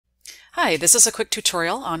Hi, this is a quick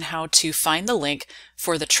tutorial on how to find the link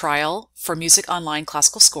for the trial for Music Online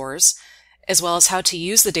Classical Scores, as well as how to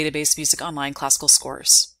use the database Music Online Classical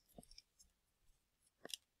Scores.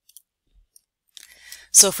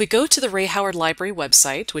 So if we go to the Ray Howard Library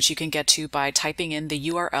website, which you can get to by typing in the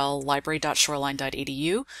URL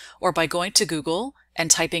library.shoreline.edu or by going to Google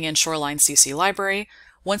and typing in Shoreline CC Library,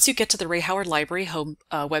 once you get to the Ray Howard Library home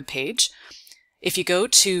webpage, if you go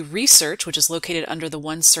to Research, which is located under the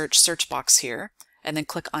OneSearch search box here, and then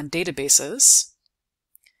click on Databases,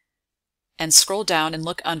 and scroll down and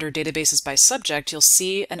look under Databases by Subject, you'll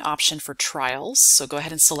see an option for Trials. So go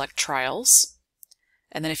ahead and select Trials.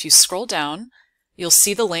 And then if you scroll down, you'll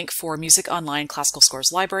see the link for Music Online Classical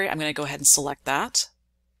Scores Library. I'm going to go ahead and select that.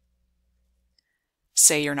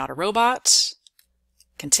 Say you're not a robot.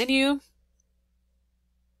 Continue.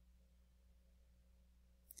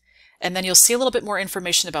 And then you'll see a little bit more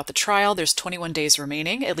information about the trial. There's 21 days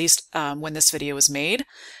remaining, at least when this video was made.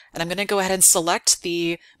 And I'm going to go ahead and select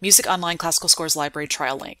the Music Online Classical Scores Library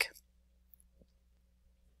trial link.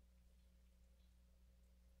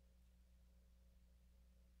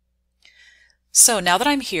 So now that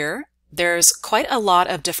I'm here, there's quite a lot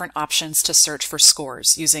of different options to search for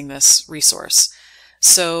scores using this resource.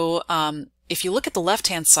 So if you look at the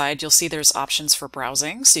left-hand side, you'll see there's options for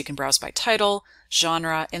browsing. So you can browse by title,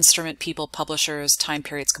 genre, instrument, people, publishers, time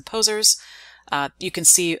periods, composers. You can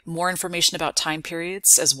see more information about time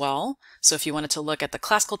periods as well. So if you wanted to look at the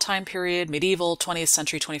classical time period, medieval, 20th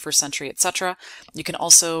century, 21st century, etc., you can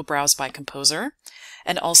also browse by composer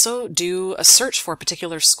and also do a search for a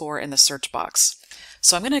particular score in the search box.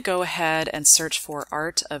 So I'm going to go ahead and search for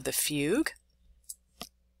Art of the Fugue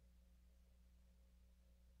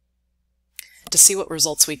to see what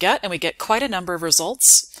results we get, and we get quite a number of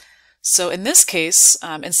results. So in this case,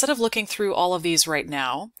 instead of looking through all of these right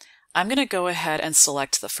now, I'm going to go ahead and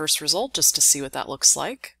select the first result just to see what that looks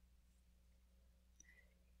like.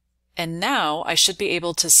 And now I should be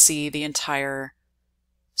able to see the entire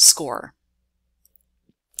score.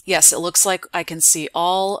 Yes, it looks like I can see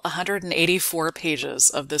all 184 pages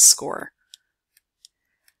of this score.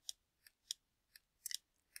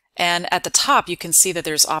 And at the top, you can see that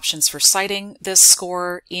there's options for citing this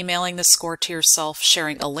score, emailing this score to yourself,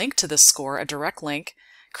 sharing a link to this score, a direct link,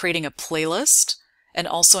 creating a playlist, and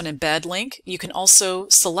also an embed link. You can also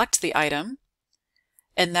select the item,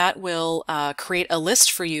 and that will create a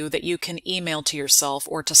list for you that you can email to yourself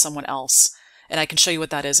or to someone else. And I can show you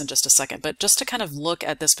what that is in just a second. But just to kind of look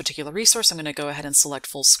at this particular resource, I'm going to go ahead and select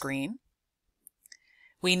full screen.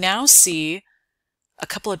 We now see a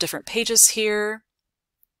couple of different pages here.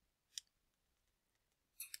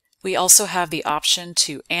 We also have the option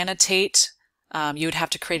to annotate. You would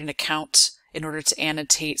have to create an account in order to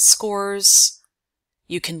annotate scores.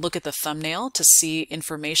 You can look at the thumbnail to see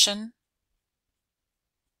information.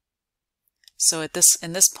 So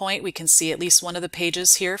in this point, we can see at least one of the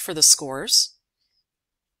pages here for the scores.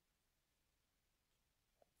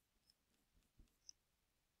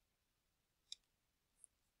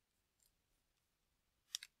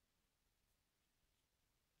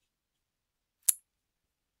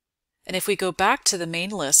 And if we go back to the main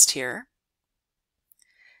list here,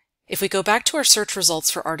 if we go back to our search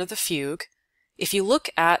results for Art of the Fugue, if you look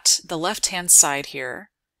at the left-hand side here,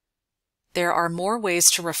 there are more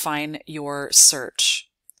ways to refine your search.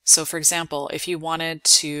 So for example, if you wanted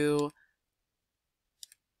to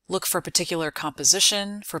look for a particular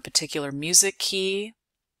composition, for a particular music key,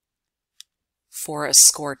 for a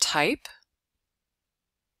score type,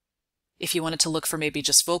 if you wanted to look for maybe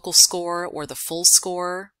just vocal score or the full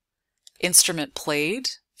score, instrument played,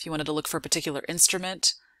 if you wanted to look for a particular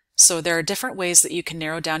instrument. So there are different ways that you can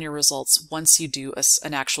narrow down your results once you do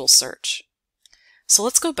an actual search. So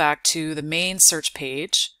let's go back to the main search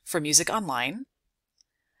page for Music Online.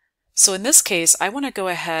 So in this case, I want to go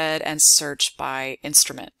ahead and search by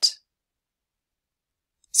instrument.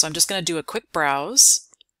 So I'm just going to do a quick browse,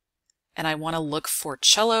 and I want to look for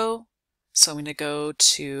cello. So I'm going to go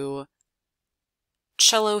to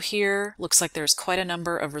cello here. Looks like there's quite a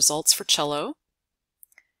number of results for cello.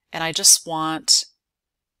 And I just want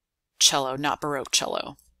cello, not Baroque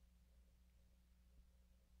cello.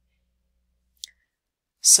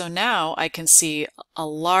 So now I can see a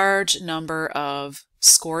large number of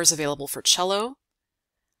scores available for cello.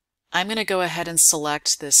 I'm going to go ahead and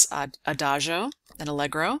select this Adagio and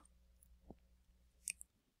Allegro.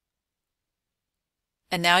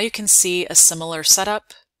 And now you can see a similar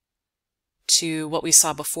setup to what we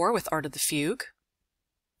saw before with Art of the Fugue.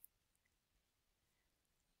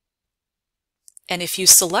 And if you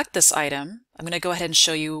select this item, I'm going to go ahead and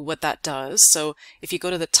show you what that does. So if you go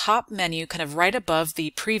to the top menu, kind of right above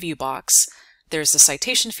the preview box, there's the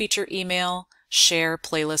citation feature, email, share,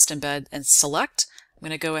 playlist, embed, and select. I'm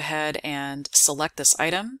going to go ahead and select this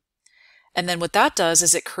item. And then what that does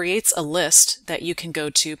is it creates a list that you can go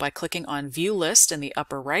to by clicking on View List in the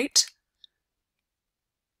upper right.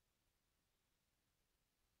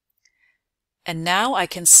 And now I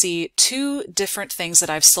can see two different things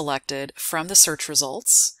that I've selected from the search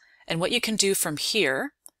results. And what you can do from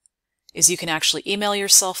here is you can actually email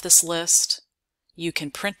yourself this list. You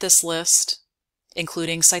can print this list,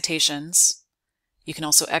 including citations. You can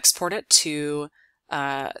also export it to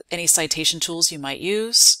any citation tools you might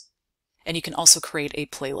use. And you can also create a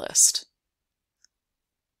playlist.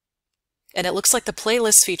 And it looks like the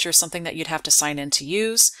playlist feature is something that you'd have to sign in to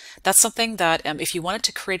use. That's something that if you wanted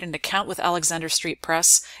to create an account with Alexander Street Press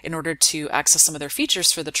in order to access some of their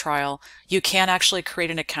features for the trial, you can actually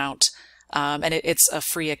create an account, and it's a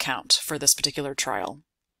free account for this particular trial.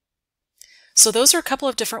 So those are a couple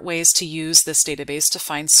of different ways to use this database to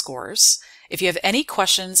find scores. If you have any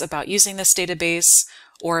questions about using this database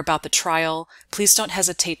or about the trial, please don't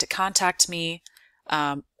hesitate to contact me.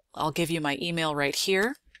 I'll give you my email right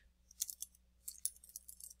here.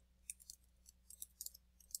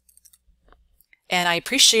 And I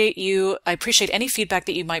appreciate any feedback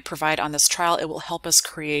that you might provide on this trial. It will help us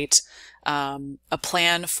create a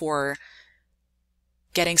plan for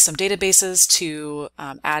getting some databases to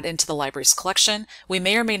add into the library's collection. We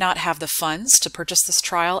may or may not have the funds to purchase this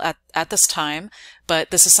trial at this time,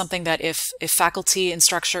 but this is something that if faculty,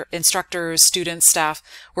 instructors, students, staff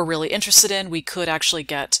were really interested in, we could actually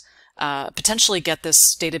potentially get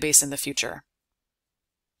this database in the future.